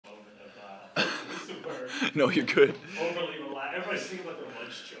No, you're good. Overly relaxed. Everybody's thinking about their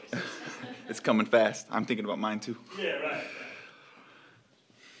lunch choices. It's coming fast. I'm thinking about mine too. Yeah, right.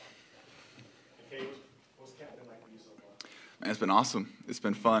 Okay, what's captain like for you so far? Man, it's been awesome. It's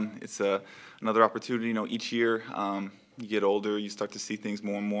been fun. It's another opportunity. You know, each year you get older, you start to see things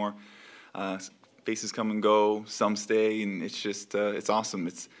more and more. Faces come and go, some stay, and it's just it's awesome.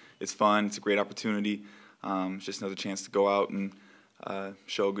 It's fun. It's a great opportunity. It's just another chance to go out and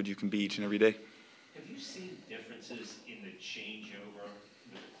show how good you can be each and every day. Have you seen differences in the changeover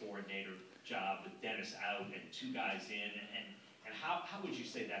with the coordinator job with Dennis out and two guys in, and how would you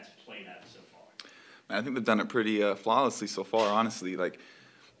say that's played out so far? I think they've done it pretty flawlessly so far, honestly. Like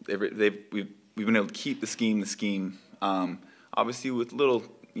we've been able to keep the scheme. Obviously with little,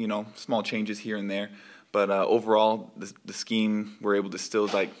 you know, small changes here and there, but overall the scheme we're able to still,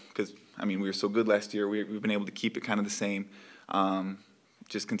 like, because I mean we were so good last year, we've been able to keep it kind of the same.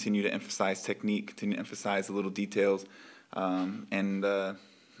 Just continue to emphasize technique, continue to emphasize the little details, and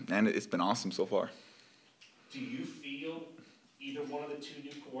it's been awesome so far. Do you feel either one of the two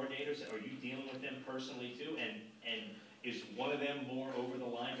new coordinators, are you dealing with them personally too, and is one of them more over the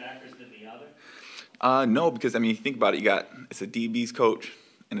linebackers than the other? No, because I mean, you think about it, it's a DB's coach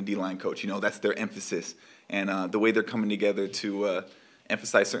and a D-line coach. You know, that's their emphasis, and the way they're coming together to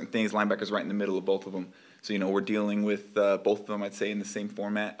emphasize certain things. Linebackers right in the middle of both of them. So, you know, we're dealing with both of them, I'd say, in the same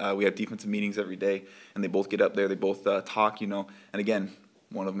format. We have defensive meetings every day, and they both get up there, they both talk, you know. And again,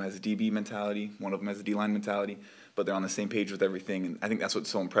 one of them has a DB mentality, one of them has a D-line mentality, but they're on the same page with everything. And I think that's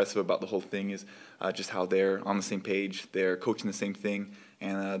what's so impressive about the whole thing is just how they're on the same page, they're coaching the same thing,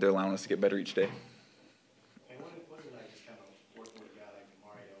 and they're allowing us to get better each day. And what's it like just kind of working with a guy like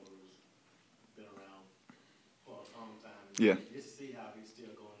Mario who's been around for a long time? Yeah. Just to see how he's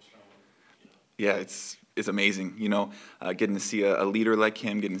still going strong, you know? Yeah, it's amazing, you know, getting to see a leader like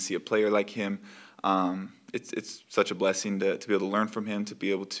him, getting to see a player like him. It's such a blessing to be able to learn from him, to be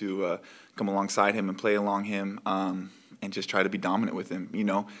able to come alongside him and play along him, and just try to be dominant with him, you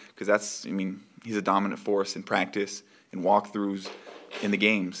know, because that's, I mean, he's a dominant force in practice, in walkthroughs, in the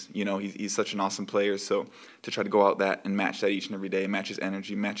games. You know, he's such an awesome player. So to try to go out that and match that each and every day, match his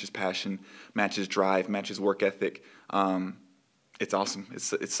energy, match his passion, match his drive, match his work ethic, it's awesome.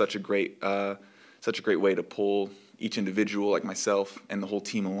 It's such a great way to pull each individual like myself and the whole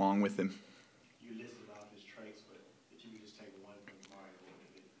team along with him. You listed off his traits, but if you could just take one from Mario, what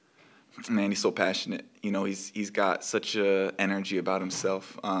would it be? Man, he's so passionate. You know, he's got such a energy about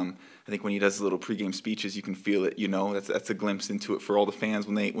himself. I think when he does little pregame speeches, you can feel it. You know, that's a glimpse into it for all the fans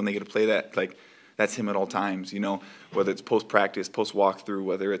when they get to play that. Like, that's him at all times. You know, whether it's post practice, post walkthrough,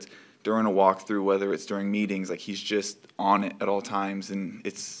 whether it's during a walkthrough, whether it's during meetings, like he's just on it at all times, and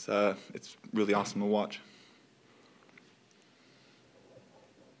it's really awesome to watch.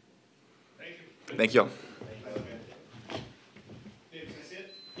 Thank you. Thank y'all.